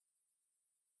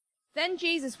Then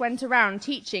Jesus went around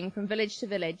teaching from village to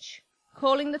village.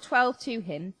 Calling the 12 to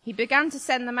him, he began to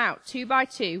send them out 2 by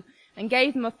 2 and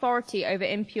gave them authority over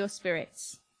impure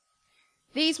spirits.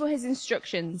 These were his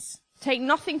instructions. Take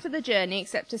nothing for the journey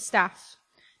except a staff.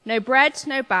 No bread,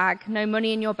 no bag, no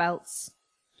money in your belts.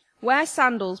 Wear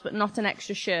sandals but not an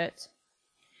extra shirt.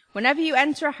 Whenever you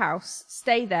enter a house,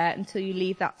 stay there until you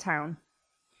leave that town.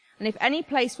 And if any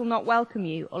place will not welcome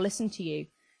you or listen to you,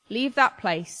 leave that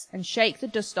place and shake the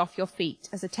dust off your feet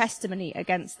as a testimony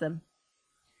against them.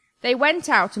 They went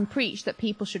out and preached that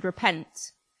people should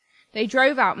repent. They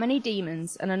drove out many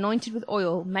demons and anointed with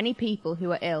oil many people who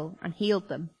were ill and healed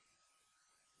them.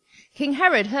 King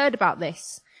Herod heard about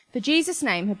this, for Jesus'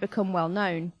 name had become well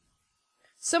known.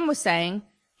 Some were saying,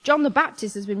 John the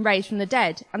Baptist has been raised from the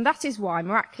dead, and that is why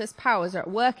miraculous powers are at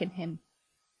work in him.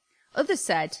 Others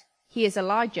said, he is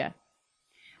Elijah.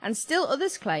 And still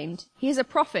others claimed, he is a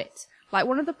prophet, like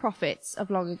one of the prophets of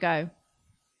long ago.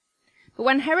 But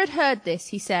when Herod heard this,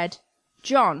 he said,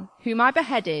 John, whom I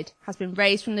beheaded, has been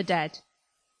raised from the dead.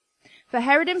 For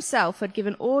Herod himself had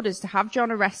given orders to have John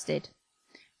arrested,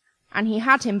 and he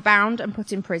had him bound and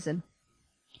put in prison.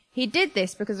 He did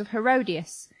this because of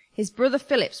Herodias, his brother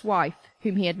Philip's wife,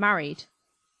 whom he had married.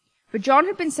 For John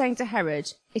had been saying to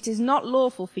Herod, it is not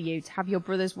lawful for you to have your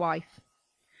brother's wife.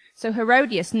 So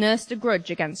Herodias nursed a grudge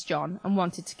against John and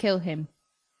wanted to kill him.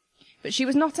 But she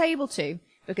was not able to,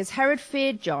 because Herod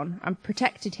feared John and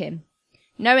protected him,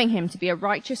 knowing him to be a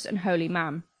righteous and holy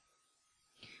man.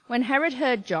 When Herod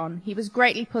heard John, he was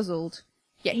greatly puzzled,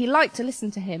 yet he liked to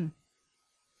listen to him.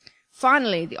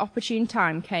 Finally, the opportune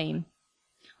time came.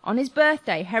 On his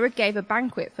birthday, Herod gave a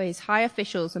banquet for his high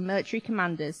officials and military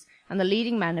commanders and the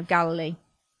leading men of Galilee.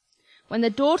 When the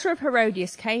daughter of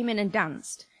Herodias came in and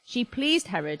danced, she pleased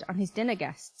Herod and his dinner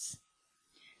guests.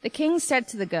 The king said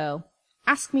to the girl,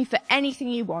 ask me for anything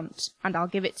you want, and I'll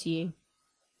give it to you.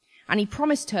 And he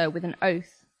promised her with an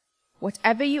oath,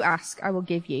 whatever you ask I will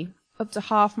give you, up to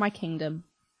half my kingdom.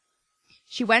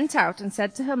 She went out and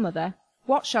said to her mother,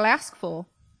 what shall I ask for?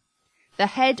 The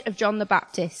head of John the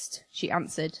Baptist, she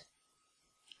answered.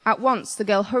 At once the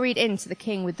girl hurried in to the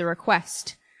king with the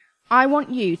request, I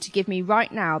want you to give me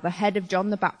right now the head of John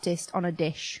the Baptist on a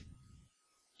dish.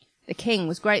 The king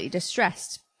was greatly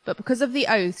distressed, but because of his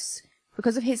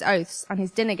oaths and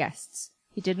his dinner guests,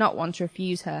 he did not want to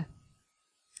refuse her.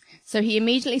 So he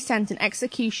immediately sent an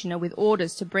executioner with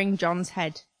orders to bring John's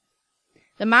head.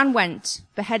 The man went,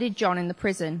 beheaded John in the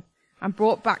prison, and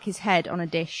brought back his head on a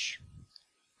dish.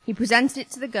 He presented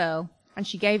it to the girl, and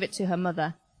she gave it to her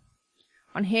mother.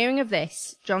 On hearing of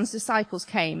this, John's disciples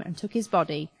came and took his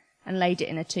body and laid it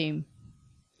in a tomb.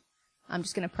 I'm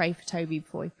just going to pray for Toby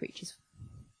before he preaches.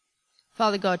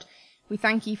 Father God, we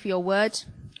thank you for your word.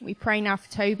 We pray now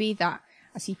for Toby that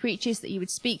as he preaches that you would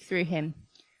speak through him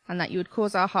and that you would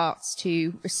cause our hearts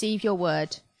to receive your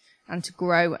word and to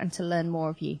grow and to learn more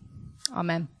of you.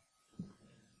 Amen.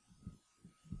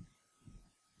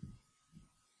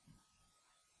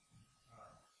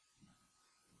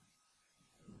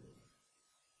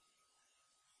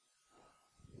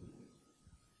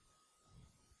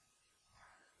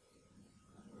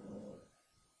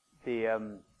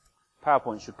 The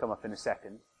PowerPoint should come up in a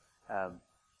second,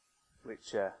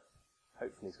 which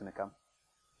hopefully is going to come.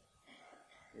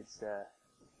 It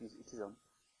is on.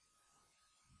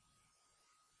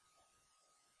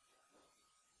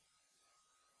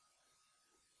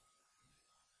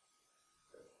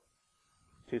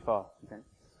 Too far, okay.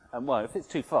 Well, if it's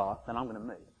too far, then I'm going to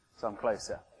move, so I'm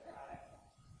closer.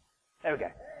 There we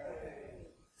go.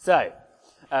 So,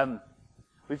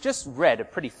 we've just read a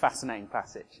pretty fascinating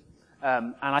passage.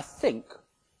 And I think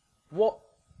what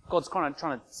God's kind of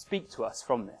trying to speak to us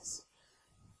from this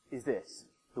is this,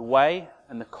 the way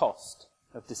and the cost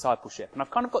of discipleship. And I've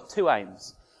kind of got two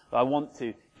aims that I want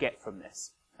to get from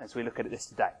this as we look at this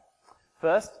today.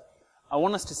 First, I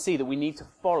want us to see that we need to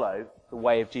follow the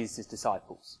way of Jesus'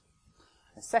 disciples.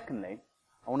 And secondly,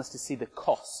 I want us to see the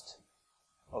cost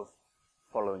of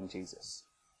following Jesus.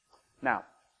 Now,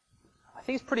 I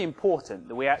think it's pretty important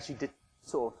that we actually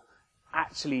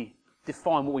actually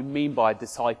define what we mean by a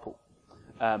disciple.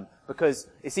 Because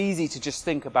it's easy to just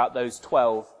think about those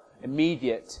 12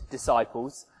 immediate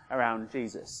disciples around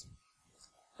Jesus.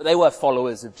 But they were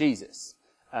followers of Jesus.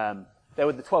 There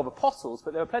were the 12 apostles,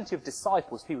 but there were plenty of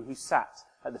disciples, people who sat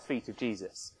at the feet of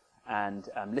Jesus and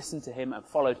listened to him and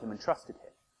followed him and trusted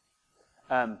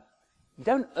him. You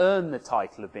don't earn the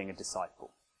title of being a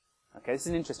disciple. Okay, this is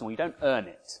an interesting one. You don't earn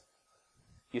it.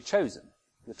 You're chosen.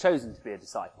 You're chosen to be a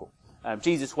disciple.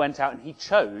 Jesus went out and he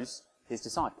chose his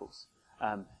disciples.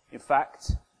 In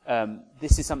fact,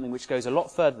 this is something which goes a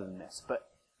lot further than this, but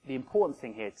the important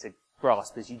thing here to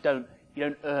grasp is you don't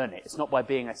earn it. It's not by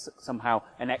being somehow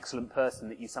an excellent person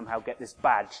that you somehow get this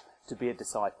badge to be a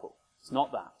disciple. It's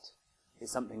not that.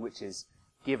 It's something which is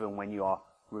given when you are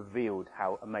revealed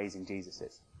how amazing Jesus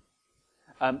is.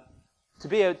 To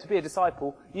be a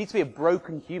disciple, you need to be a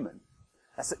broken human.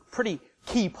 That's a pretty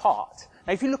key part.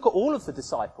 Now, if you look at all of the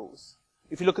disciples,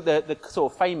 if you look at the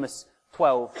sort of famous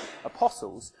 12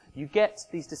 apostles, you get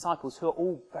these disciples who are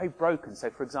all very broken. So,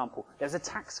 for example, there's a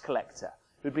tax collector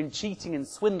who'd been cheating and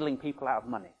swindling people out of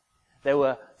money. There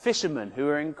were fishermen who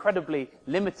were incredibly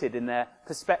limited in their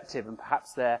perspective and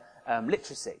perhaps their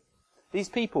literacy. These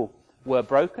people were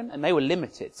broken and they were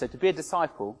limited. So to be a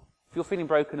disciple, if you're feeling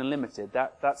broken and limited,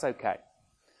 that's okay.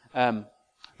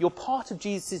 You're part of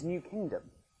Jesus' new kingdom.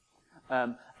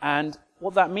 And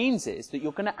what that means is that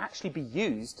you're going to actually be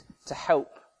used to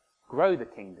help grow the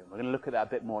kingdom. We're going to look at that a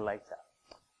bit more later.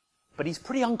 But he's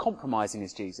pretty uncompromising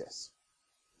as Jesus.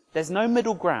 There's no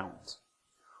middle ground.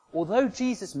 Although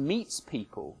Jesus meets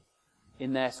people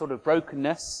in their sort of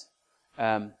brokenness,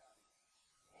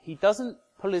 he doesn't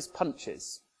pull his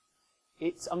punches.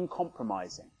 It's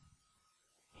uncompromising.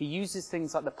 He uses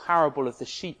things like the parable of the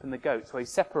sheep and the goats, where he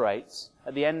separates,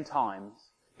 at the end times,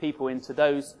 people into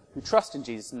those who trust in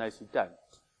Jesus and those who don't.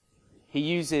 He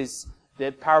uses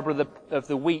the parable of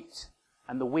the wheat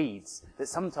and the weeds, that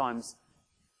sometimes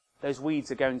those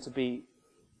weeds are going to be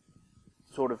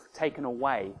sort of taken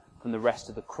away from the rest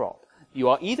of the crop. You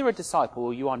are either a disciple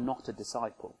or you are not a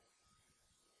disciple.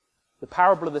 The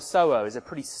parable of the sower is a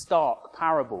pretty stark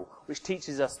parable, which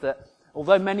teaches us that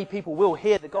although many people will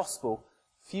hear the gospel,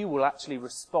 few will actually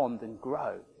respond and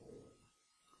grow.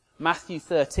 Matthew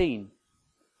 13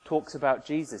 talks about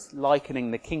Jesus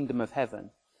likening the kingdom of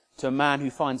heaven to a man who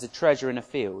finds a treasure in a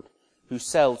field, who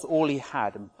sells all he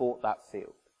had and bought that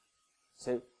field.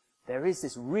 So there is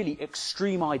this really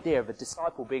extreme idea of a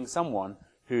disciple being someone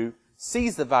who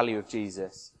sees the value of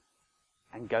Jesus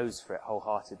and goes for it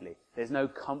wholeheartedly. There's no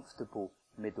comfortable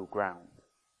middle ground.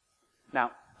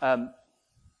 Now,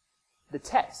 the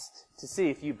test to see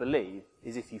if you believe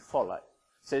is if you follow.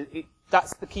 So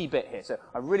that's the key bit here. So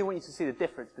I really want you to see the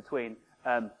difference between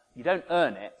you don't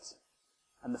earn it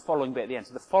and the following bit at the end.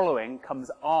 So the following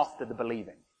comes after the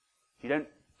believing. You don't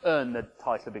earn the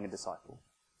title of being a disciple.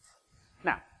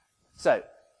 Now, so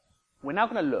we're now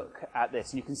going to look at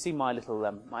this, and you can see my little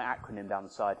my acronym down the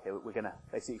side here. We're going to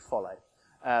basically follow.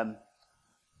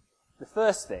 The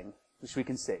first thing which we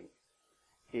can see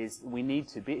is we need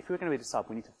to be, if we're going to be a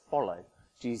disciple, we need to follow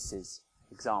Jesus'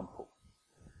 example.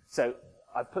 So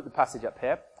I've put the passage up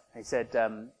here. He said,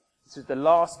 this is the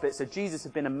last bit. So Jesus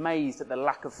had been amazed at the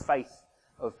lack of faith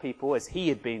of people as he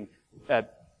had been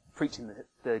preaching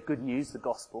the good news, the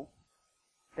gospel.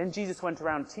 Then Jesus went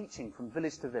around teaching from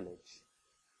village to village.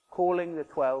 Calling the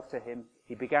 12 to him,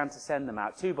 he began to send them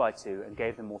out 2 by 2 and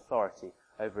gave them authority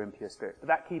over impure spirits. But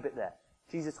that key bit there,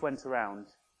 Jesus went around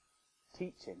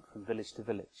teaching from village to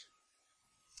village.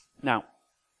 Now,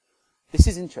 this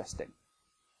is interesting.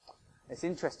 It's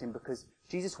interesting because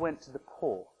Jesus went to the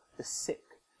poor, the sick,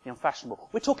 the unfashionable.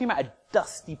 We're talking about a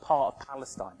dusty part of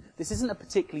Palestine. This isn't a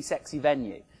particularly sexy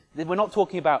venue. We're not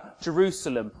talking about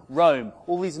Jerusalem, Rome,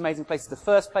 all these amazing places. The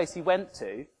first place he went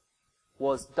to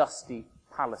was dusty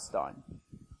Palestine.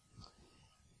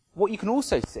 What you can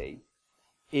also see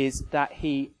is that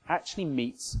he actually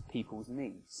meets people's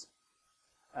needs.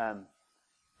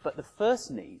 But the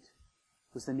first need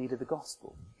was the need of the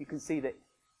gospel. You can see that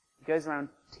he goes around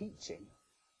teaching.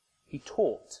 He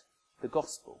taught the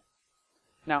gospel.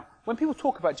 Now, when people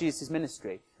talk about Jesus'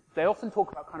 ministry, they often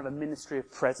talk about kind of a ministry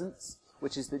of presence,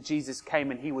 which is that Jesus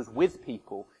came and he was with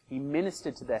people. He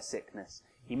ministered to their sickness.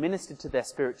 He ministered to their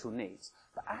spiritual needs.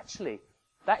 But actually,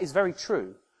 that is very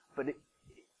true. But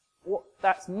what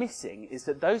that's missing is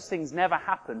that those things never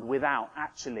happened without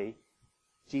actually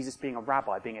Jesus being a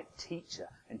rabbi, being a teacher,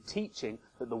 and teaching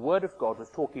that the Word of God was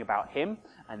talking about him,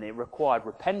 and it required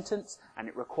repentance, and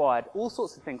it required all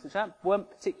sorts of things which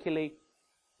weren't particularly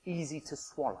easy to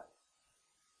swallow.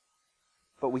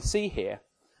 But we see here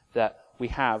that we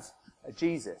have a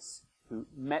Jesus who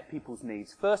met people's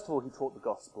needs. First of all, he taught the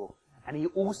gospel, and he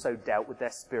also dealt with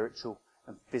their spiritual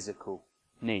and physical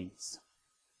needs.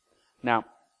 Now,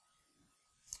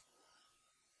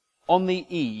 on the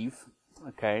eve,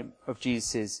 of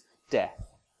Jesus' death,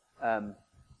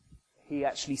 he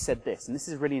actually said this, and this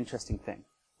is a really interesting thing.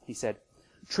 He said,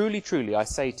 "Truly, truly, I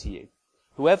say to you,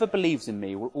 whoever believes in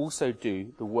me will also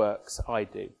do the works I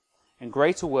do, and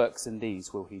greater works than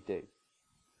these will he do."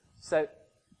 So,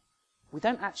 we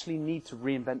don't actually need to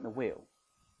reinvent the wheel.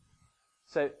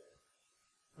 So,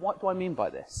 what do I mean by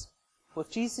this? Well,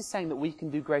 if Jesus is saying that we can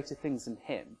do greater things than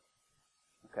him,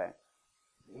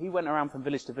 he went around from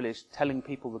village to village telling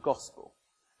people the gospel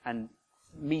and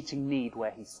meeting need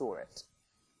where he saw it.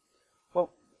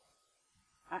 Well,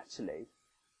 actually,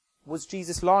 was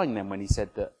Jesus lying then when he said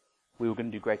that we were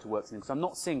going to do greater works in him? Because I'm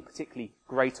not seeing particularly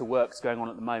greater works going on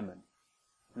at the moment.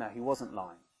 No, he wasn't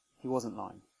lying. He wasn't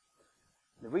lying.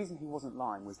 The reason he wasn't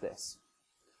lying was this.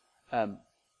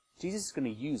 Jesus is going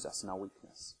to use us in our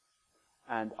weakness.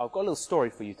 And I've got a little story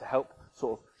for you to help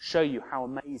sort of show you how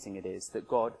amazing it is that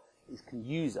God can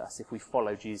use us if we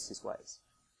follow Jesus' ways.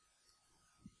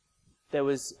 There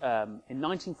was, in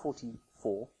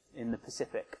 1944, in the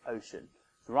Pacific Ocean,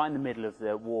 right in the middle of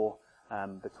the war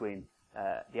between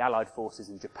the Allied forces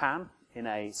and Japan, in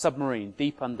a submarine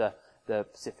deep under the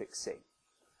Pacific Sea.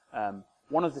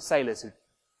 One of the sailors had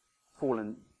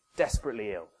fallen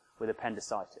desperately ill with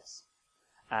appendicitis.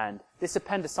 And this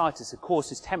appendicitis had caused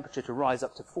his temperature to rise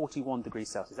up to 41 degrees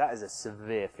Celsius. That is a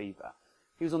severe fever.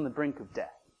 He was on the brink of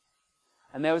death.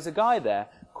 And there was a guy there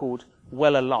called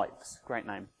Weller Lipes, great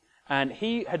name. And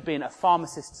he had been a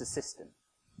pharmacist's assistant.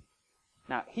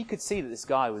 Now, he could see that this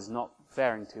guy was not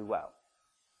faring too well.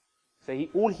 So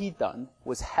all he'd done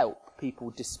was help people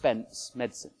dispense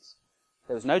medicines.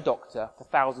 There was no doctor for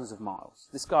thousands of miles.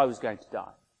 This guy was going to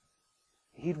die.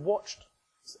 He'd watched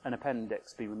an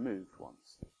appendix be removed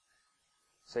once.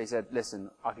 So he said,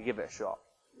 listen, I could give it a shot.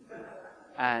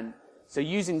 And so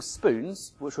using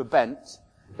spoons, which were bent,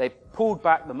 they pulled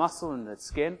back the muscle and the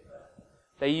skin.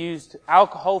 They used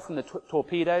alcohol from the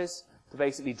torpedoes to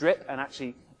basically drip and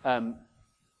actually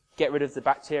get rid of the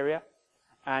bacteria.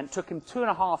 And it took him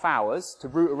 2.5 hours to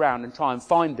root around and try and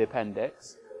find the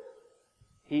appendix.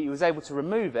 He was able to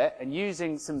remove it, and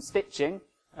using some stitching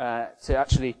to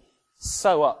actually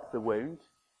sew up the wound,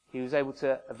 he was able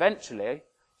to eventually,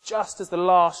 just as the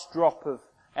last drop of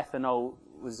ethanol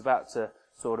was about to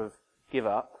sort of give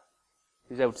up,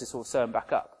 he was able to sort of sew him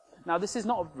back up. Now, this is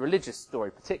not a religious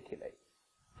story particularly,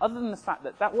 other than the fact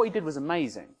that what he did was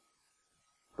amazing,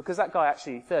 because that guy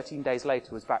actually 13 days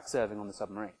later was back serving on the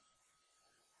submarine.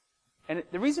 And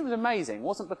the reason it was amazing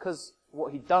wasn't because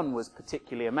what he'd done was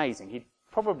particularly amazing. He'd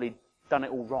probably done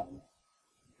it all wrong,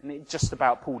 and it just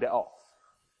about pulled it off.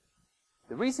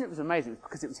 The reason it was amazing was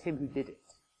because it was him who did it.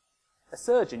 A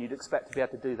surgeon you'd expect to be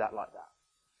able to do that like that.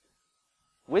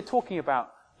 We're talking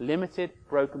about limited,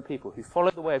 broken people who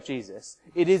follow the way of Jesus.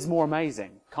 It is more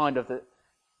amazing, kind of, that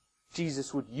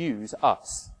Jesus would use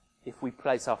us if we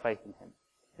place our faith in him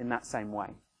in that same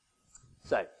way.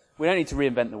 So, we don't need to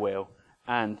reinvent the wheel,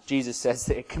 and Jesus says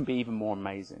that it can be even more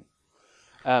amazing.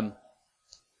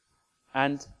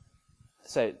 And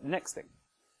so, the next thing.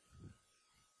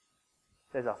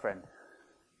 There's our friend.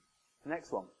 The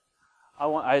next one.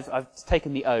 I've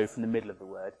taken the O from the middle of the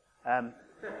word.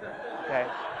 Okay.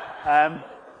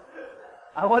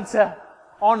 I want to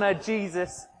honour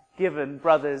Jesus-given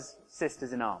brothers,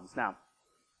 sisters in arms. Now,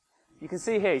 you can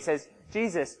see here, he says,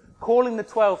 Jesus, calling the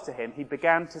 12 to him, he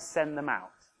began to send them out,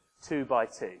 2 by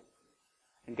 2,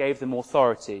 and gave them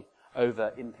authority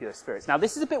over impure spirits. Now,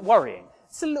 this is a bit worrying.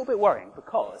 It's a little bit worrying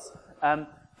because the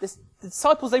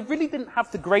disciples, they really didn't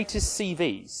have the greatest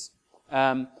CVs.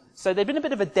 So they'd been a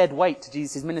bit of a dead weight to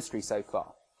Jesus' ministry so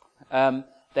far.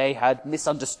 They had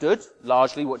misunderstood,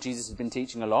 largely, what Jesus had been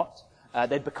teaching a lot.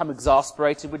 They'd become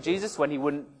exasperated with Jesus when he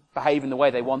wouldn't behave in the way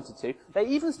they wanted to. They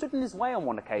even stood in his way on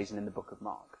one occasion in the book of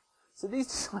Mark. So these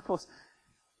disciples,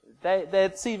 their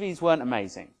CVs weren't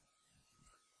amazing.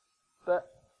 But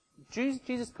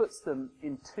Jesus puts them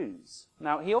in 2s.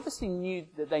 Now, he obviously knew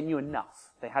that they knew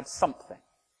enough. They had something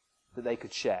that they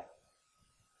could share.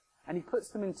 And he puts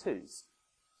them in 2s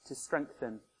to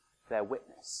strengthen their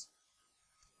witness.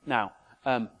 Now,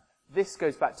 this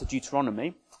goes back to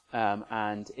Deuteronomy,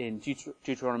 and in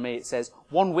Deuteronomy it says,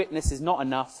 1 witness is not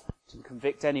enough to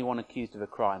convict anyone accused of a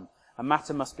crime. A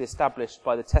matter must be established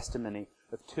by the testimony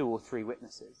of 2 or 3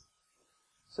 witnesses.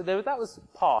 So that was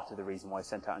part of the reason why he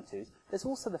sent out in 2s. There's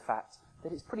also the fact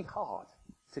that it's pretty hard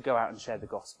to go out and share the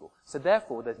gospel. So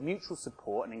therefore, there's mutual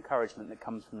support and encouragement that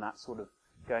comes from that sort of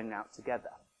going out together.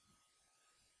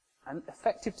 And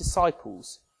effective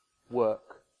disciples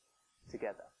work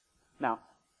together. Now,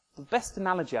 the best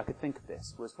analogy I could think of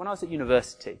this was when I was at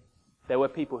university, there were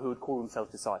people who would call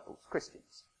themselves disciples,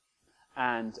 Christians.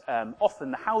 And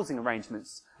often the housing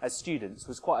arrangements as students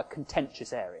was quite a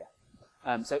contentious area.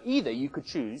 So either you could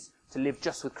choose to live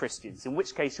just with Christians, in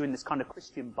which case you're in this kind of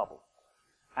Christian bubble.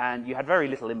 And you had very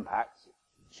little impact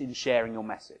in sharing your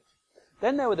message.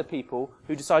 Then there were the people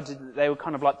who decided that they were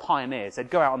kind of like pioneers. They'd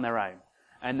go out on their own.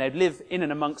 And they'd live in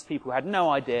and amongst people who had no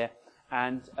idea.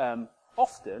 And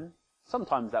often,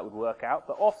 sometimes that would work out,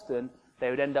 but often they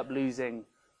would end up losing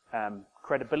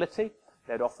credibility.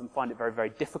 they'd often find it very, very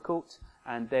difficult,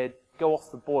 and they'd go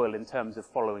off the boil in terms of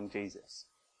following Jesus.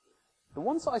 The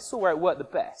ones that I saw where it worked the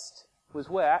best was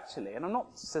where actually, and I'm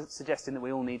not suggesting that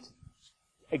we all need to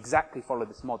exactly follow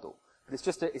this model, but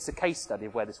it's a case study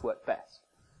of where this worked best,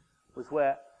 was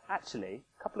where actually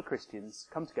a couple of Christians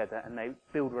come together and they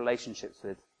build relationships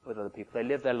with other people. They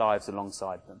live their lives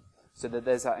alongside them. So that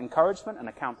there's that encouragement and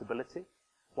accountability,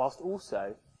 whilst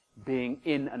also being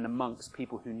in and amongst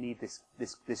people who need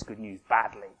this good news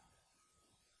badly.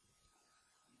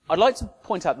 I'd like to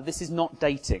point out that this is not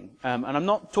dating, and I'm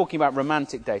not talking about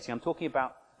romantic dating. I'm talking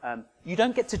about you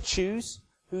don't get to choose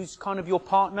who's kind of your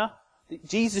partner.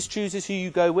 Jesus chooses who you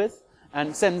go with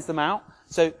and sends them out.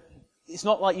 So it's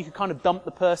not like you could kind of dump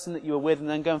the person that you were with and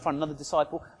then go and find another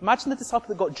disciple. Imagine the disciple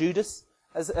that got Judas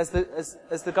as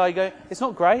the guy going. It's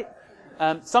not great.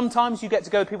 Sometimes you get to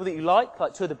go with people that you like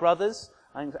two of the brothers.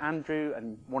 I think it was Andrew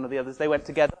and one of the others. They went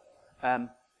together.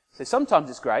 So sometimes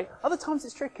it's great. Other times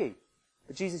it's tricky.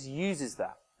 But Jesus uses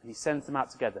that, and he sends them out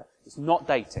together. It's not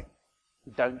dating.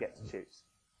 You don't get to choose.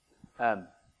 The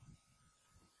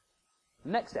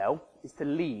next L is to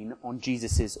lean on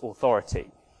Jesus' authority.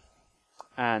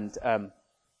 And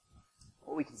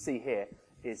what we can see here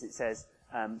is it says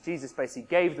Jesus basically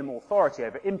gave them authority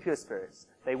over impure spirits.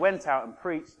 They went out and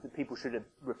preached that people should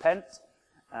repent.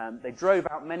 They drove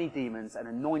out many demons and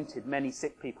anointed many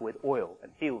sick people with oil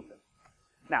and healed them.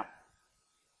 Now,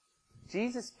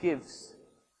 Jesus gives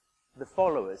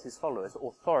his followers,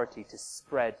 authority to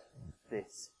spread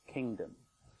this kingdom.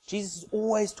 Jesus is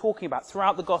always talking about,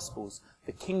 throughout the Gospels,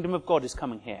 the kingdom of God is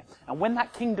coming here. And when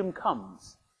that kingdom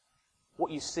comes,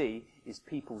 what you see is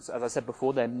people's, as I said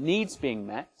before, their needs being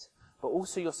met, but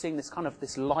also you're seeing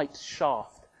this light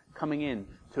shaft coming in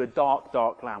to a dark,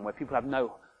 dark land where people have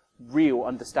no real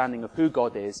understanding of who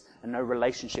God is and no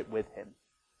relationship with him.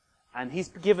 And he's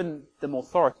given them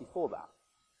authority for that.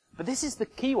 But this is the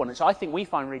key one, which I think we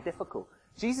find really difficult.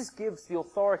 Jesus gives the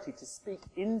authority to speak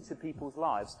into people's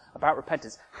lives about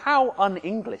repentance. How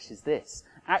un-English is this?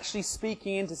 Actually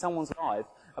speaking into someone's life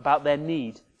about their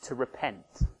need to repent.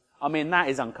 I mean, that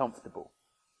is uncomfortable.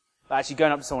 But actually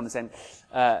going up to someone and saying,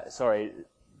 sorry,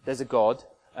 there's a God,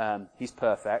 he's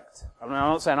perfect. I mean,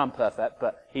 I'm not saying I'm perfect,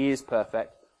 but he is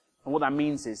perfect. And what that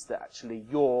means is that actually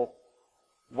your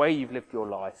way you've lived your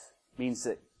life means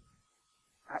that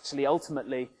actually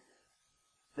ultimately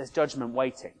there's judgment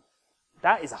waiting.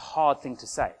 That is a hard thing to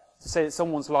say that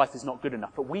someone's life is not good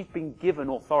enough. But we've been given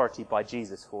authority by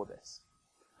Jesus for this.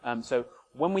 So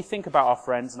when we think about our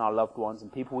friends and our loved ones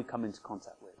and people we come into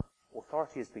contact with,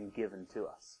 authority has been given to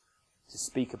us to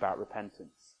speak about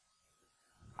repentance.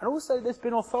 And also there's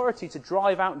been authority to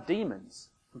drive out demons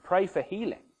and pray for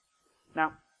healing.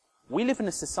 Now, we live in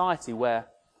a society where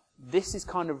this is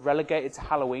kind of relegated to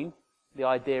Halloween, the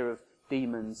idea of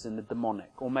demons and the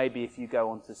demonic. Or maybe if you go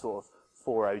on to sort of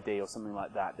 4OD or something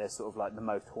like that, they're sort of like the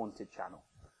most haunted channel.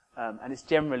 And it's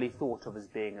generally thought of as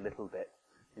being a little bit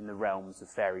in the realms of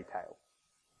fairy tale.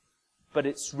 But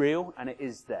it's real and it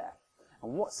is there.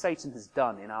 And what Satan has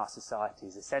done in our society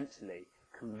is essentially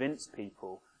convince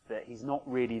people that he's not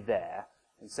really there.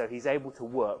 And so he's able to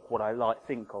work what I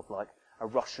think of like a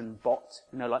Russian bot,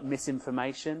 like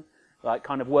misinformation, like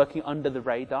kind of working under the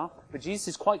radar. But Jesus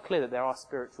is quite clear that there are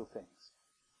spiritual things.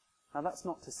 Now that's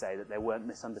not to say that there weren't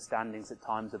misunderstandings at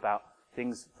times about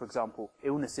things, for example,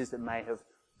 illnesses that may have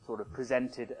sort of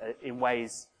presented in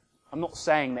ways. I'm not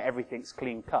saying that everything's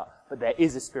clean cut, but there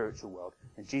is a spiritual world,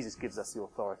 and Jesus gives us the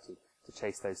authority to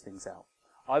chase those things out.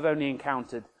 I've only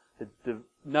encountered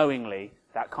knowingly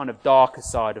that kind of darker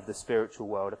side of the spiritual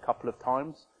world a couple of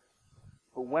times,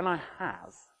 but when I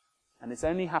have, and it's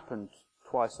only happened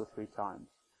twice or three times,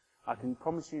 I can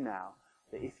promise you now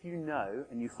that if you know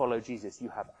and you follow Jesus, you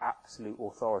have absolute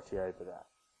authority over that.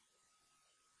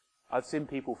 I've seen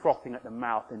people frothing at the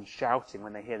mouth and shouting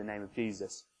when they hear the name of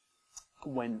Jesus.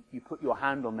 When you put your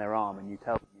hand on their arm and you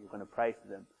tell them you're going to pray for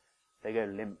them, they go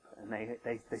limp and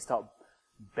they start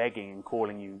begging and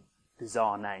calling you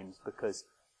bizarre names because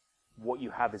what you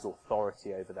have is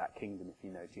authority over that kingdom if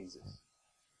you know Jesus.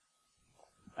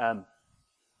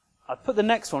 I've put the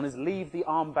next one is leave the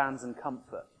armbands and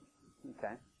comfort.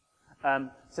 Okay.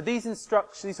 So these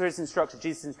were his instructions,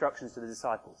 Jesus' instructions to the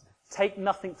disciples. Take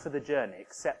nothing for the journey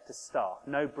except a staff,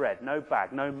 no bread, no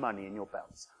bag, no money in your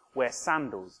belts. Wear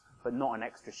sandals, but not an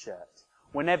extra shirt.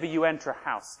 Whenever you enter a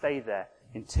house, stay there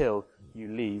until you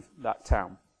leave that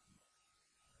town.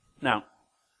 Now,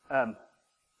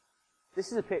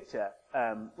 this is a picture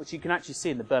which you can actually see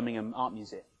in the Birmingham Art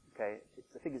Museum. Okay,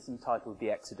 I think it's entitled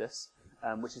The Exodus,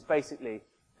 which is basically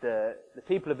the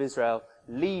people of Israel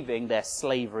leaving their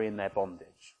slavery and their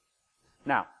bondage.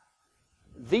 Now,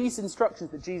 these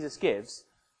instructions that Jesus gives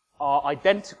are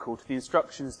identical to the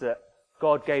instructions that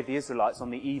God gave the Israelites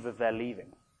on the eve of their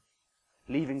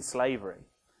leaving slavery.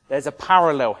 There's a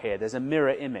parallel here. There's a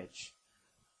mirror image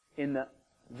in that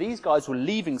these guys were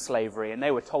leaving slavery and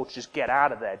they were told to just get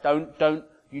out of there.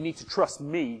 You need to trust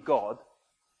me, God.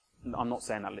 I'm not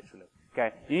saying that literally.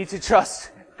 Okay. You need to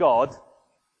trust God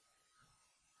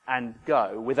and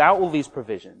go without all these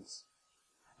provisions.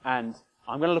 And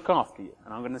I'm going to look after you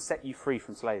and I'm going to set you free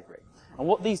from slavery. And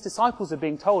what these disciples are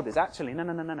being told is actually,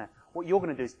 no. What you're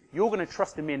going to do is you're going to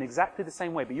trust in me in exactly the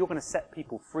same way, but you're going to set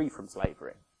people free from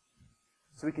slavery.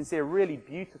 So we can see a really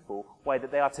beautiful way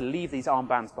that they are to leave these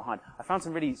armbands behind. I found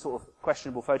some really sort of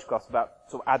questionable photographs about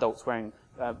sort of adults wearing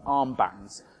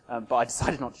armbands, but I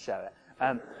decided not to show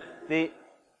it.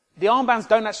 The armbands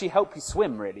don't actually help you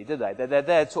swim, really, do they? They're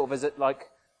there sort of as at like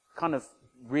kind of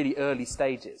really early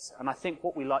stages. And I think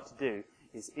what we like to do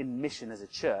is in mission as a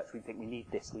church, we think we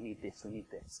need this, we need this, we need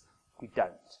this. We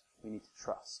don't. We need to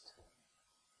trust.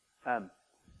 And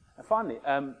finally,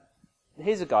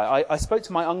 here's a guy. I spoke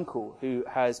to my uncle who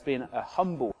has been a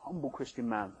humble Christian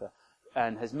man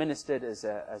and has ministered as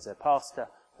a pastor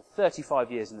for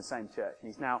 35 years in the same church. And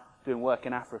he's now doing work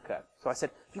in Africa. So I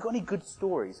said, have you got any good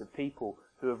stories of people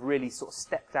who have really sort of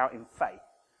stepped out in faith,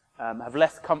 have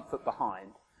left comfort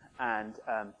behind, and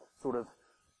sort of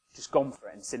just gone for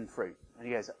it and sinned fruit? And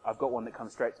he goes, I've got one that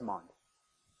comes straight to mind.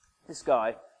 This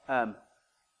guy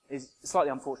is a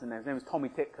slightly unfortunate name. His name is Tommy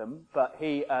Titcomb, but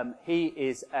he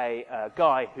is a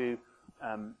guy who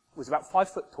was about 5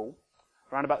 foot tall,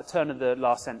 around about the turn of the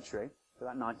last century,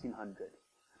 about 1900.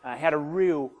 He had a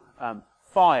real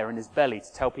fire in his belly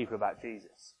to tell people about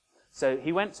Jesus. So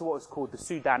he went to what was called the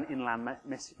Sudan Inland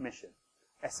Mission,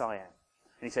 SIM.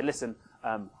 And he said, listen,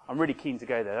 I'm really keen to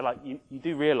go there. They're like, you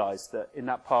do realise that in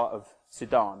that part of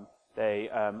Sudan, they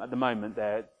at the moment,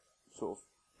 they're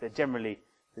generally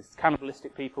there's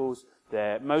cannibalistic peoples.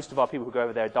 Most of our people who go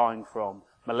over there are dying from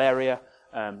malaria.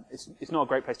 It's not a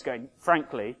great place to go. And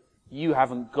frankly, you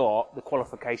haven't got the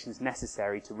qualifications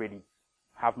necessary to really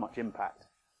have much impact.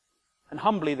 And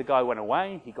humbly, the guy went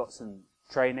away. He got some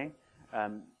training.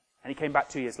 And he came back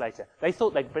 2 years later. They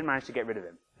thought they'd managed to get rid of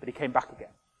him, but he came back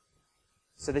again.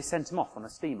 So they sent him off on a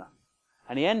steamer.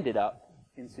 And he ended up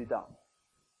in Sudan.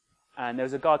 And there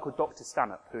was a guy called Dr.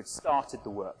 Stanhope who had started the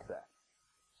work there.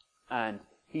 And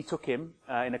he took him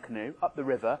in a canoe up the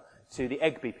river to the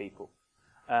Egbe people.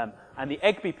 And the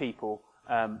Egbe people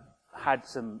had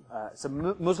some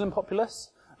Muslim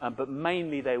populace, but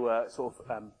mainly they were sort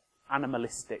of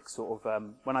animalistic, sort of,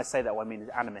 when I say that, what I mean is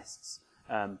animists.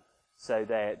 So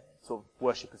they're sort of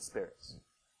worship of spirits.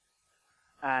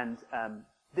 And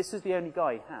this was the only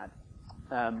guy he had,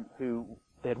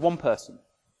 they had one person.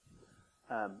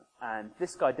 And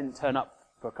this guy didn't turn up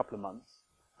for a couple of months.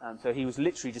 So he was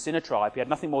literally just in a tribe. He had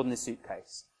nothing more than his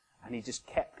suitcase. And he just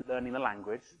kept learning the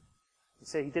language.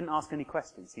 So he didn't ask any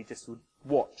questions. He just would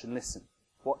watch and listen.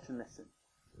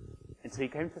 Until he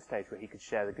came to a stage where he could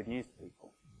share the good news to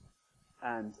people.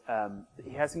 And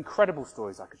he has incredible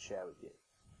stories I could share with you.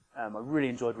 I really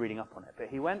enjoyed reading up on it. But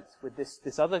he went with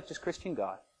this other just Christian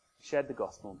guy, shared the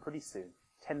gospel, and pretty soon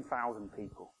 10,000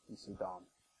 people in Sudan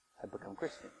had become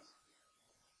Christians.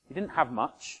 He didn't have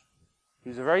much. He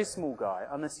was a very small guy,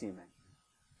 unassuming,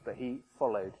 but he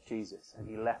followed Jesus and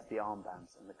he left the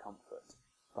armbands and the comfort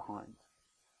behind.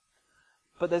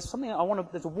 But there's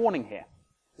there's a warning here.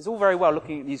 It's all very well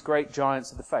looking at these great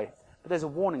giants of the faith, but there's a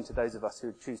warning to those of us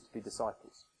who choose to be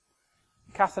disciples.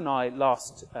 Kath and I at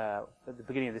the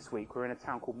beginning of this week, were in a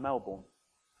town called Melbourne.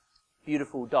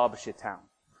 Beautiful Derbyshire town.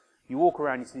 You walk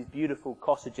around, you see these beautiful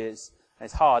cottages, and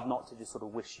it's hard not to just sort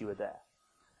of wish you were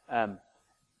there.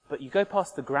 But you go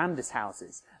past the grandest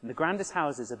houses, and the grandest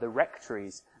houses are the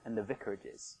rectories and the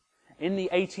vicarages. In the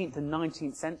 18th and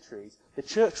 19th centuries, the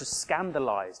church was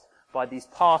scandalized by these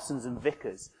parsons and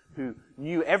vicars who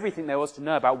knew everything there was to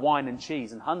know about wine and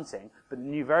cheese and hunting, but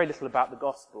knew very little about the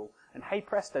gospel. And hey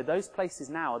presto, those places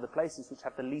now are the places which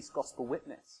have the least gospel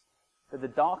witness. They're the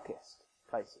darkest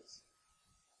places.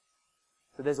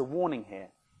 So there's a warning here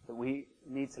that we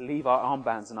need to leave our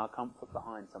armbands and our comfort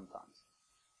behind sometimes.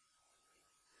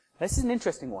 This is an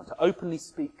interesting one, to openly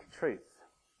speak truth.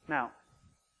 Now,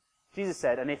 Jesus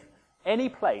said, and if any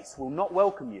place will not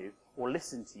welcome you or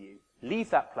listen to you, leave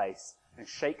that place and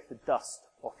shake the dust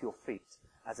off your feet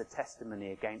as a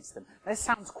testimony against them. This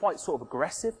sounds quite sort of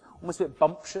aggressive, almost a bit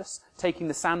bumptious, taking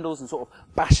the sandals and sort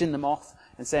of bashing them off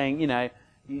and saying,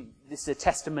 this is a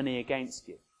testimony against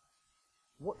you.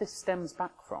 What this stems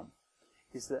back from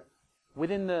is that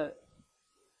within the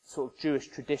sort of Jewish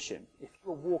tradition, if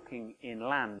you were walking in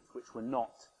lands which were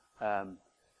not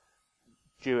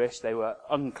Jewish, they were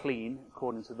unclean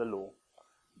according to the law,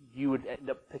 you would end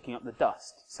up picking up the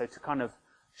dust. So to kind of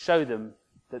show them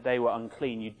that they were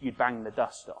unclean, you'd bang the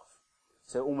dust off.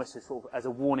 So almost as a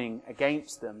warning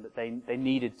against them that they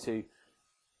needed to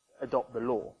adopt the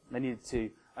law. They needed to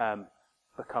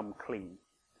become clean.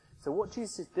 So what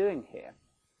Jesus is doing here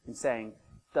in saying,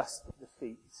 dust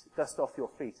off your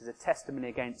feet, is a testimony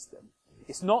against them.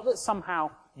 It's not that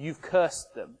somehow you've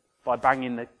cursed them by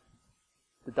banging the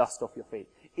dust off your feet.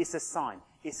 It's a sign.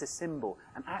 It's a symbol.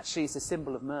 And actually it's a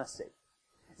symbol of mercy.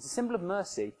 It's a symbol of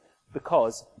mercy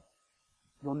because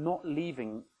you're not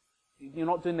doing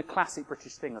the classic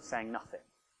British thing of saying nothing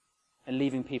and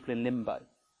leaving people in limbo.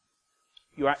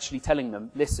 You're actually telling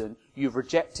them, listen, you've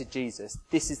rejected Jesus.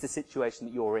 This is the situation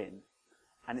that you're in.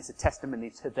 And it's a testimony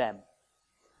to them.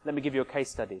 Let me give you a case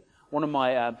study. One of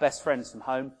my best friends from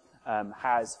home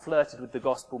has flirted with the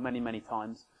gospel many, many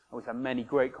times. And we've had many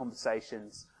great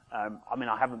conversations. I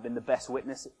haven't been the best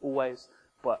witness always,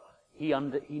 but he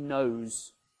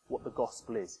knows what the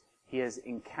gospel is. He has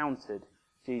encountered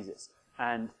Jesus.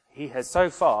 And he has so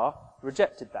far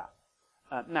rejected that.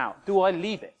 Now, do I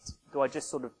leave it? Do I just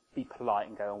sort of be polite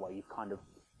and go, oh, well, you've kind of,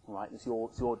 all right, it's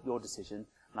your decision,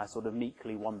 and I sort of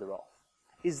meekly wander off?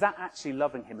 Is that actually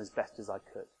loving him as best as I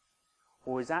could?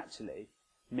 Or is actually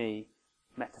me,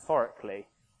 metaphorically,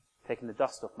 taking the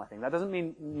dust off my thing? That doesn't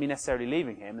mean me necessarily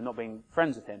leaving him and not being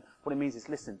friends with him. What it means is,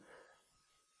 listen,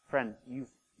 friend,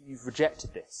 you've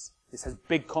rejected this. This has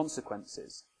big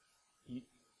consequences.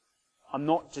 I'm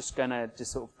not just going to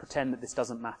just sort of pretend that this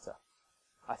doesn't matter.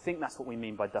 I think that's what we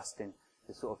mean by dusting,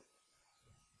 is sort of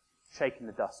shaking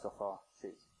the dust off our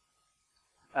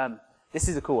shoes. This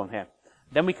is a cool one here.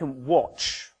 Then we can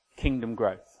watch kingdom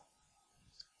growth.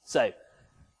 So,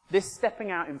 this stepping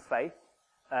out in faith,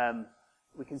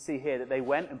 we can see here that they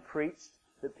went and preached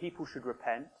that people should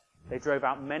repent. They drove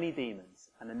out many demons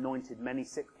and anointed many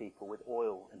sick people with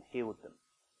oil and healed them.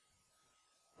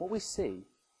 What we see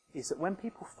is that when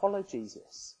people follow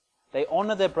Jesus, they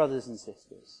honour their brothers and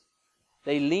sisters.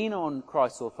 They lean on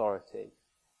Christ's authority.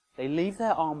 They leave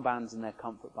their armbands and their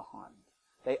comfort behind.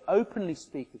 They openly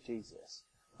speak of Jesus.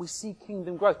 We see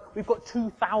kingdom growth. We've got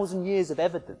 2,000 years of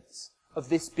evidence of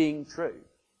this being true.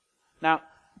 Now,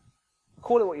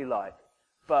 call it what you like,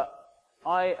 but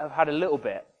I have had a little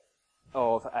bit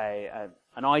of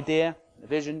an idea, a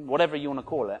vision, whatever you want to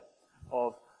call it,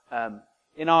 of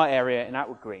in our area in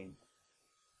Atwood Green,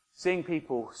 seeing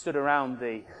people stood around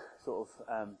the sort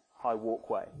of high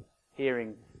walkway,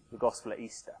 hearing the gospel at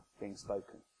Easter being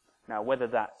spoken. Now, whether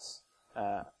that's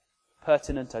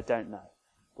pertinent, I don't know.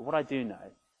 But what I do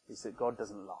know is that God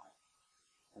doesn't lie.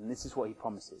 And this is what he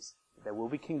promises. There will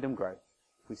be kingdom growth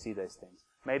if we see those things.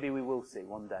 Maybe we will see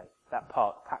one day that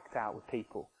park packed out with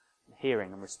people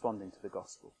hearing and responding to the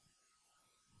gospel.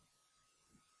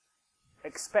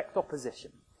 Expect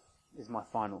opposition is my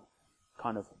final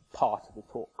kind of part of the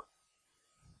talk.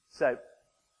 So,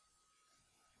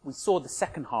 we saw the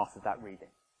second half of that reading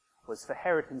was for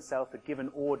Herod himself had given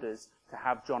orders to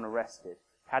have John arrested,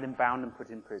 had him bound and put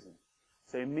in prison.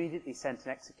 So he immediately sent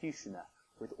an executioner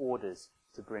with orders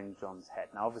to bring John's head.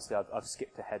 Now obviously I've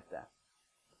skipped ahead there.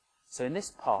 So in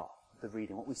this part of the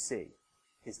reading, what we see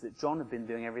is that John had been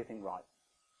doing everything right.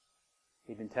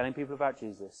 He'd been telling people about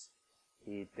Jesus.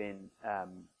 He'd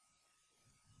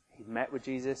met with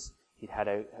Jesus. He'd had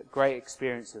a great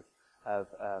experience of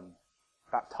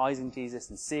baptizing Jesus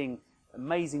and seeing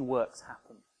amazing works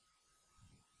happen.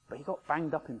 But he got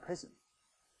banged up in prison.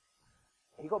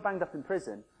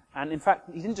 And in fact,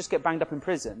 he didn't just get banged up in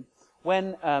prison.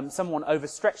 When someone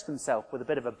overstretched themselves with a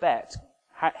bit of a bet,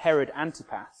 Herod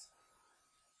Antipas,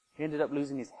 he ended up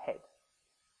losing his head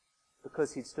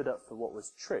because he'd stood up for what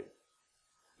was true.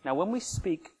 Now, when we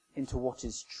speak into what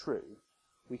is true,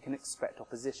 we can expect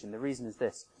opposition. The reason is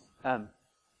this.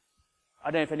 I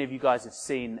don't know if any of you guys have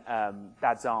seen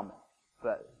Dad's Army,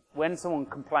 but when someone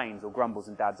complains or grumbles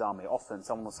in Dad's Army, often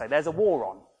someone will say, there's a war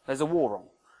on.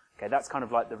 Okay, that's kind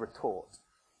of like the retort.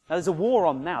 Now, there's a war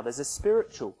on now. There's a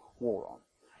spiritual war on.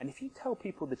 And if you tell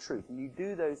people the truth, and you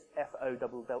do those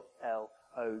FOLLOWE,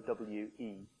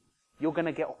 you're going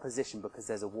to get opposition because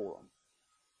there's a war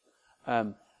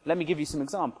on. Let me give you some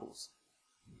examples.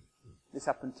 This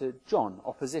happened to John,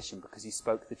 opposition, because he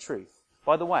spoke the truth.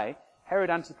 By the way, Herod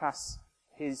Antipas,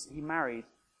 he married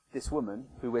this woman,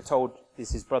 who we're told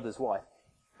is his brother's wife.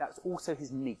 That's also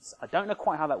his niece. I don't know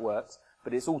quite how that works,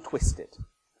 but it's all twisted.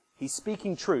 He's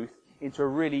speaking truth into a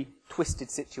really twisted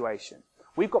situation.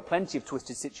 We've got plenty of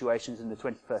twisted situations in the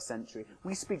 21st century.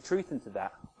 We speak truth into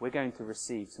that, we're going to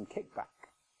receive some kickback.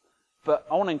 But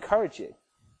I want to encourage you.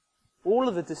 All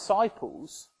of the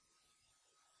disciples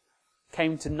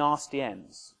came to nasty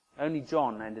ends. Only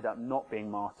John ended up not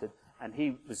being martyred, and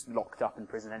he was locked up in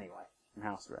prison anyway, in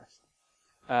house arrest.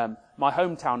 My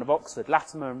hometown of Oxford,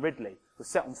 Latimer and Ridley, was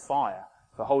set on fire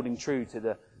for holding true to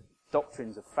the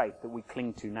doctrines of faith that we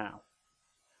cling to now.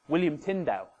 William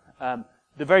Tyndale,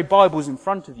 the very Bibles in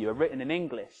front of you are written in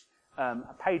English,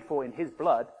 are paid for in his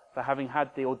blood for having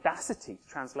had the audacity to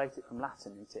translate it from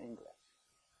Latin into English.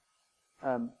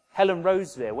 Helen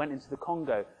Roseveare went into the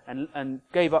Congo and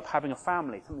gave up having a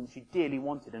family, something she dearly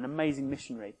wanted, an amazing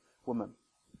missionary woman.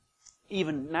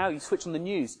 Even now, you switch on the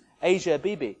news, Asia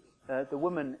Bibi, the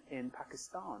woman in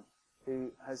Pakistan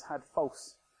who has had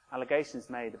false allegations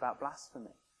made about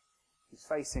blasphemy, who's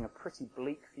facing a pretty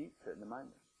bleak future at the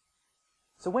moment.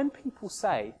 So when people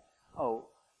say,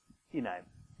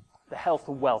 the health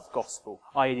and wealth gospel,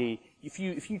 i.e., if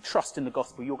you trust in the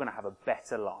gospel, you're going to have a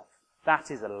better life.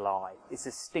 That is a lie. It's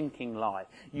a stinking lie.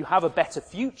 You have a better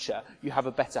future, you have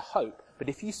a better hope, but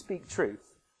if you speak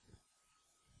truth,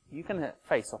 you're going to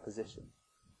face opposition.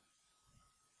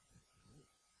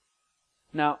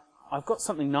 Now, I've got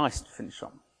something nice to finish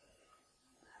on,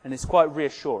 and it's quite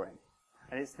reassuring,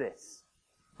 and it's this: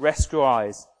 rest your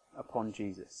eyes upon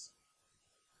Jesus.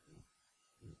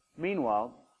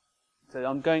 Meanwhile, so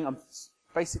I'm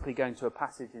basically going to a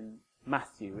passage in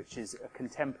Matthew, which is a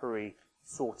contemporary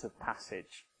sort of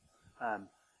passage. And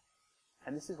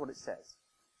this is what it says.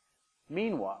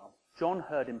 Meanwhile, John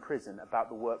heard in prison about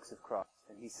the works of Christ,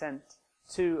 and he sent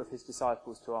 2 of his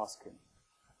disciples to ask him,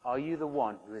 "Are you the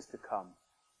one who is to come,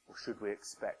 or should we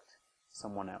expect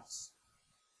someone else?"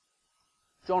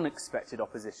 John expected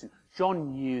opposition.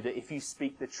 John knew that if you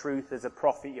speak the truth as a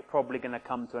prophet, you're probably going to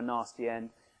come to a nasty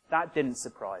end. That didn't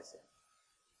surprise him.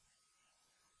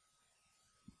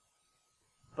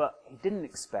 But he didn't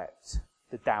expect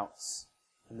the doubts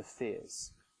and the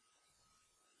fears.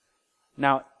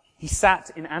 Now, he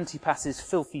sat in Antipas's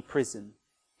filthy prison.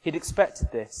 He'd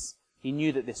expected this. He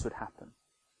knew that this would happen.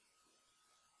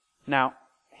 Now,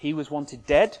 he was wanted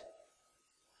dead,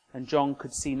 and John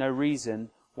could see no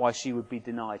reason why she would be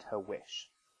denied her wish.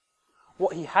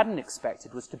 What he hadn't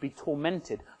expected was to be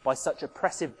tormented by such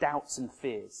oppressive doubts and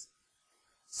fears.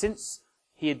 Since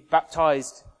he had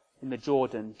baptized in the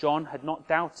Jordan, John had not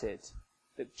doubted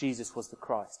that Jesus was the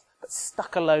Christ. But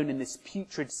stuck alone in this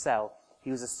putrid cell,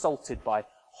 he was assaulted by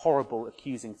horrible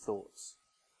accusing thoughts.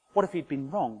 What if he'd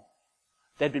been wrong?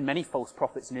 There'd been many false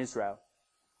prophets in Israel.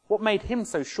 What made him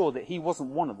so sure that he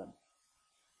wasn't one of them?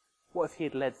 What if he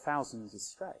had led thousands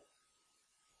astray?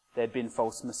 There'd been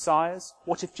false messiahs.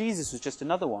 What if Jesus was just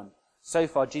another one? So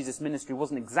far, Jesus' ministry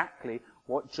wasn't exactly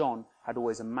what John had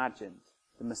always imagined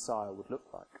the Messiah would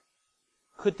look like.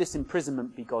 Could this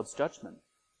imprisonment be God's judgment?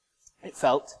 It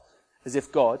felt as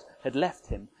if God had left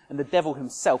him and the devil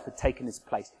himself had taken his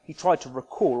place. He tried to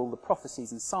recall all the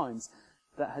prophecies and signs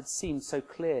that had seemed so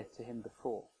clear to him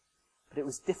before. But it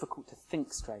was difficult to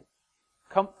think straight.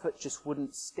 Comfort just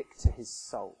wouldn't stick to his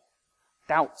soul.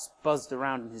 Doubts buzzed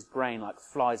around in his brain like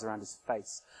flies around his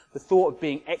face. The thought of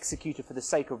being executed for the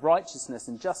sake of righteousness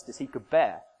and justice he could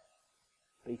bear.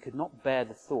 But he could not bear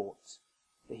the thought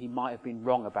that he might have been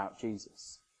wrong about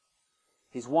Jesus.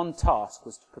 His one task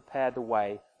was to prepare the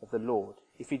way of the Lord.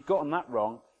 If he'd gotten that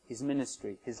wrong, his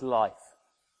ministry, his life,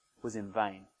 was in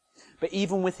vain. But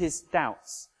even with his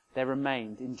doubts, there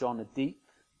remained in John a deep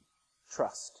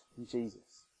trust in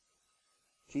Jesus.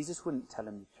 Jesus wouldn't tell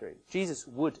him the truth. Jesus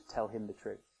would tell him the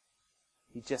truth.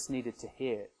 He just needed to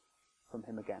hear it from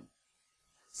him again.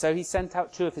 So he sent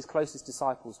out 2 of his closest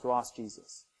disciples to ask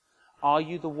Jesus, "Are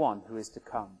you the one who is to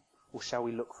come, or shall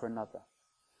we look for another?"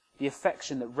 The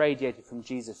affection that radiated from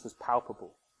Jesus was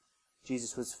palpable.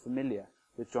 Jesus was familiar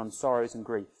with John's sorrows and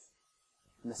grief,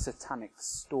 and the satanic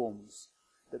storms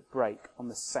that break on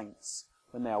the saints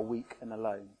when they are weak and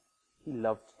alone. He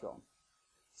loved John.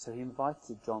 So he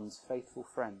invited John's faithful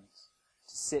friends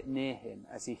to sit near him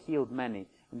as he healed many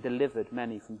and delivered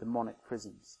many from demonic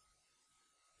prisons.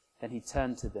 Then he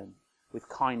turned to them with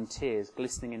kind tears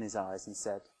glistening in his eyes and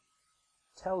said,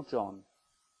 "Tell John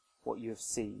what you have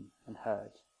seen and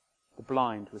heard. The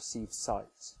blind receive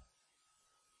sight.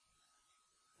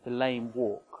 The lame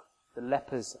walk. The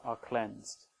lepers are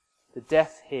cleansed. The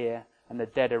deaf hear and the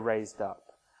dead are raised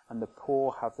up. And the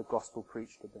poor have the gospel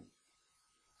preached to them."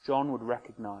 John would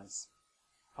recognize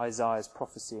Isaiah's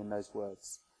prophecy in those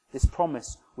words. This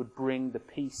promise would bring the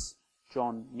peace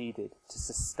John needed to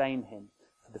sustain him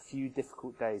for the few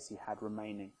difficult days he had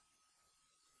remaining.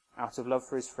 Out of love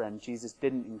for his friend, Jesus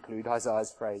didn't include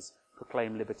Isaiah's phrase,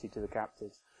 "Proclaim liberty to the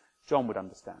captives." John would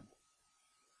understand.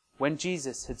 When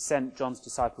Jesus had sent John's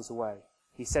disciples away,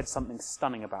 he said something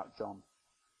stunning about John.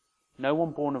 "No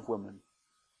one born of woman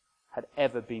had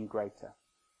ever been greater.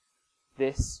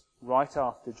 This, right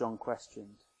after John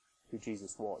questioned who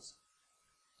Jesus was.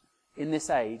 In this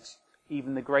age,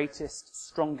 even the greatest,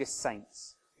 strongest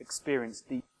saints experience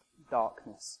deep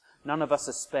darkness. None of us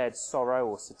are spared sorrow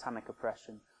or satanic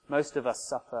oppression. Most of us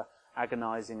suffer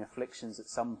agonizing afflictions at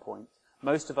some point.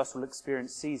 Most of us will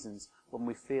experience seasons when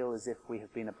we feel as if we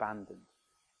have been abandoned.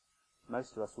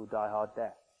 Most of us will die hard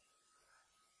death.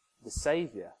 The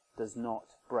Saviour does not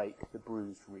break the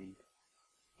bruised reed.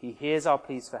 He hears our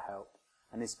pleas for help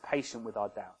and is patient with our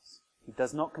doubts. He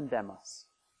does not condemn us.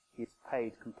 He has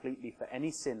paid completely for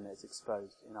any sin that is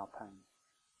exposed in our pain.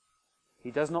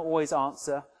 He does not always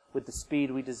answer with the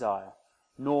speed we desire,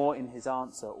 nor in his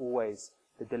answer always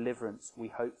the deliverance we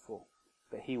hope for,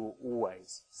 but he will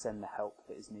always send the help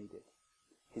that is needed.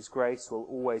 His grace will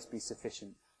always be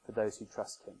sufficient for those who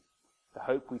trust him. The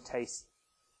hope we taste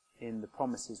in the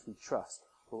promises we trust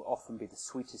will often be the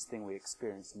sweetest thing we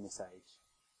experience in this age,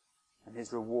 and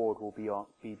his reward will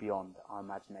be beyond our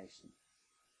imagination.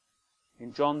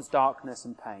 In John's darkness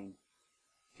and pain,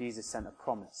 Jesus sent a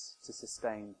promise to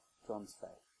sustain John's faith.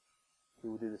 He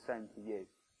will do the same for you.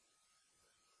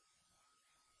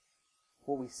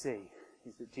 What we see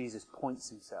is that Jesus points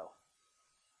himself,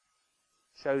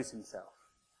 shows himself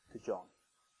to John.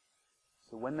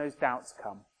 So when those doubts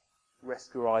come,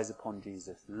 rest your eyes upon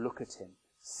Jesus, look at him,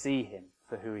 see him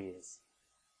for who he is.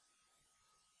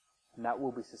 And that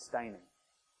will be sustaining.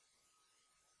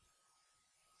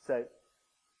 So,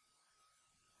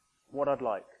 what I'd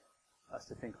like us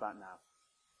to think about now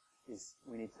is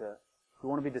if we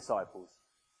want to be disciples,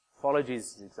 follow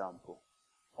Jesus' example,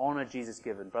 honour Jesus'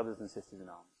 given brothers and sisters in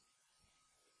arms,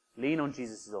 lean on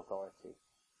Jesus' authority,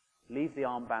 leave the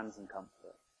armbands and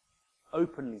comfort,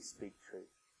 openly speak truth,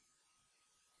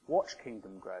 watch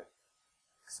kingdom grow,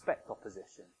 expect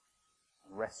opposition,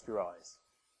 and rest your eyes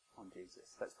on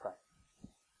Jesus. Let's pray.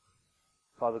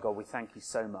 Father God, we thank you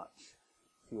so much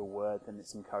for your word and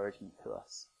its encouragement to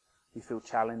us. We feel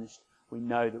challenged. We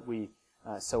know that we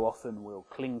so often will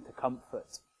cling to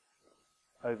comfort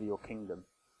over your kingdom.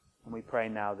 And we pray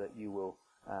now that you will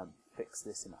fix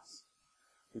this in us.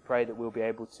 We pray that we'll be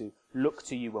able to look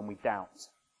to you when we doubt.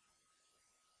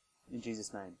 In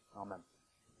Jesus' name, amen.